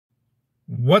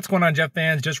What's going on, Jet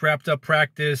fans? Just wrapped up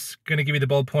practice. Going to give you the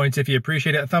bullet points. If you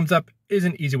appreciate it, a thumbs up is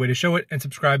an easy way to show it, and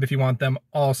subscribe if you want them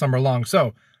all summer long.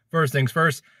 So first things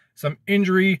first, some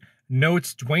injury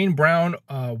notes. Dwayne Brown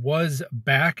was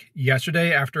back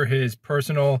yesterday after his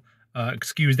personal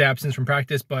excused absence from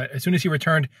practice, but as soon as he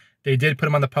returned, they did put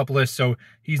him on the PUP list, so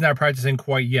he's not practicing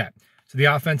quite yet. So the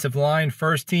offensive line,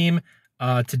 first team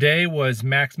today was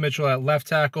Max Mitchell at left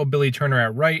tackle, Billy Turner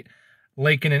at right,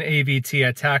 Lakin and AVT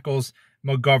at tackles,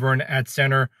 McGovern at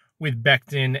center, with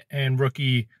Becton and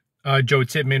rookie Joe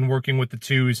Tippmann working with the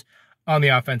twos on the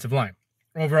offensive line.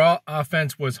 Overall,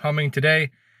 offense was humming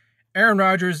today. Aaron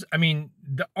Rodgers, I mean,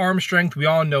 the arm strength, we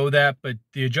all know that, but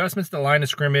the adjustments to the line of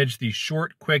scrimmage, the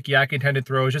short, quick, yak-intended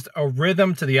throws, just a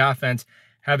rhythm to the offense,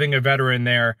 having a veteran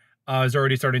there is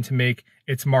already starting to make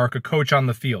its mark, a coach on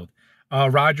the field.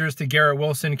 Rodgers to Garrett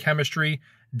Wilson, chemistry,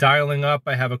 dialing up.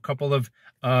 I have a couple of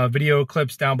video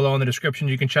clips down below in the description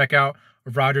you can check out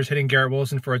of Rodgers hitting Garrett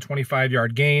Wilson for a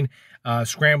 25-yard gain,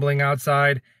 scrambling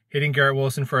outside, hitting Garrett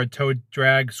Wilson for a toe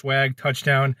drag, swag,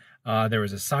 touchdown. There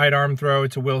was a sidearm throw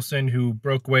to Wilson who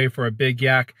broke away for a big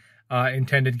yak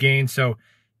intended gain. So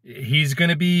he's going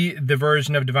to be the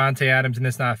version of Devontae Adams in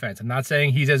this offense. I'm not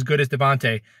saying he's as good as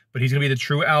Devontae, but he's going to be the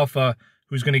true alpha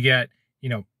who's going to get,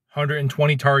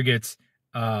 120 targets.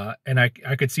 And I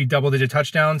could see double-digit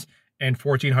touchdowns and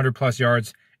 1,400-plus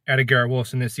yards out of Garrett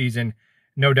Wilson this season.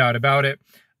 No doubt about it.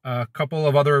 A couple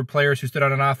of other players who stood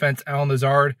out on offense. Allen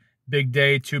Lazard, big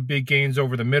day, 2 big gains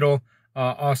over the middle.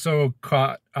 Also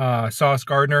caught Sauce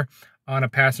Gardner on a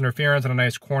pass interference on a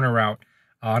nice corner route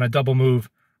on a double move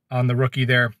on the rookie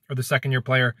there, or the second-year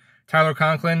player. Tyler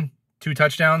Conklin, 2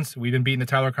 touchdowns. We've been beating the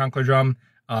Tyler Conklin drum.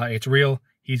 It's real.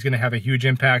 He's going to have a huge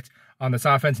impact on this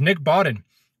offense. Nick Bawden,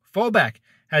 fullback,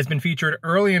 has been featured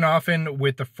early and often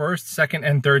with the first, second,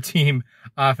 and third team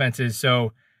offenses.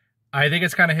 So I think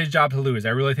it's kind of his job to lose. I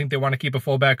really think they want to keep a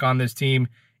fullback on this team.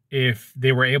 If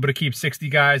they were able to keep 60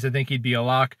 guys, I think he'd be a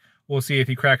lock. We'll see if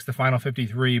he cracks the final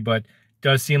 53, but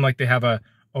does seem like they have a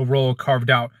role carved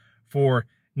out for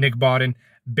Nick Bawden.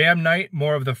 Bam Knight,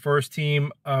 more of the first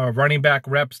team running back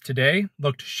reps today,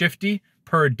 looked shifty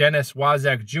per Dennis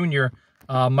Waszak Jr.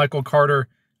 Michael Carter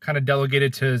kind of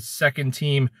delegated to second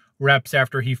team reps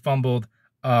after he fumbled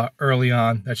early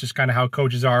on. That's just kind of how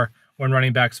coaches are when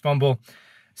running backs fumble.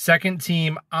 Second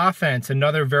team offense,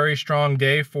 another very strong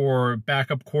day for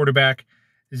backup quarterback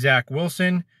Zach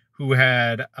Wilson, who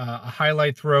had a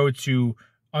highlight throw to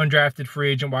undrafted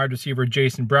free agent wide receiver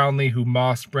Jason Brownlee, who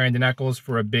mossed Brandon Echols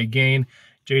for a big gain.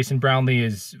 Jason Brownlee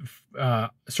is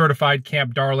certified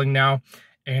camp darling now,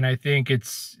 and I think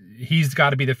he's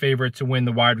got to be the favorite to win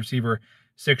the wide receiver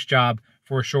 6 job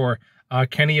for sure.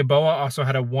 Kenny Yeboah also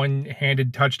had a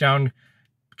one-handed touchdown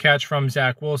catch from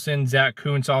Zach Wilson. Zach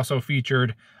Kuntz also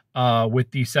featured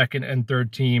with the second and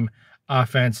third team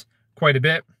offense quite a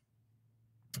bit.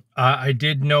 I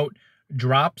did note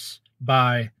drops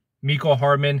by Mecole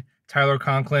Hardman, Tyler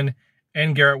Conklin,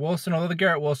 and Garrett Wilson, although the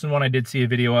Garrett Wilson one I did see a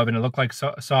video of, and it looked like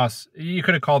Sauce. You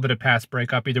could have called it a pass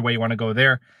breakup. Either way you want to go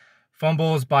there.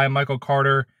 Fumbles by Michael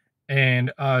Carter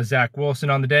and Zach Wilson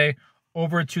on the day.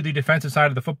 Over to the defensive side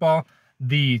of the football,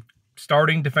 the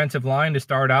starting defensive line to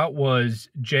start out was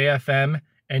JFM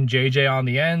and JJ on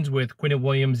the ends, with Quinnen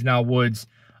Williams and Al Woods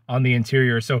on the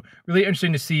interior. So really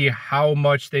interesting to see how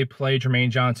much they play Jermaine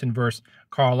Johnson versus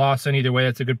Carl Lawson. Either way,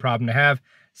 that's a good problem to have.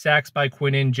 Sacks by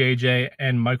Quinnen, JJ,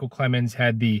 and Michael Clemens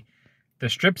had the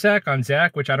strip sack on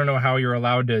Zach, which I don't know how you're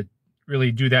allowed to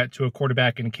really do that to a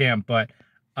quarterback in camp, but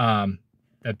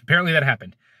apparently that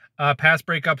happened. Pass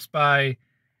breakups by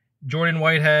Jordan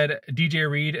Whitehead, DJ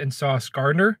Reed, and Sauce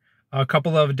Gardner. A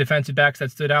couple of defensive backs that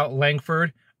stood out.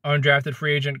 Langford, undrafted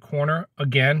free agent corner.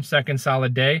 Again, second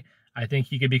solid day. I think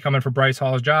he could be coming for Bryce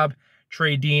Hall's job.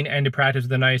 Trey Dean ended practice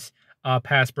with a nice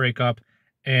pass breakup.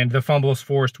 And the fumbles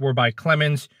forced were by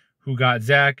Clemens, who got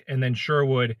Zach. And then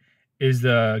Sherwood is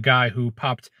the guy who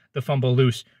popped the fumble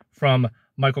loose from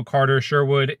Michael Carter.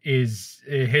 Sherwood is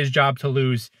his job to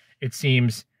lose, it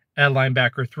seems, at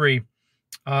linebacker 3.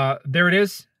 There it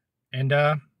is. And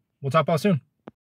we'll talk about soon.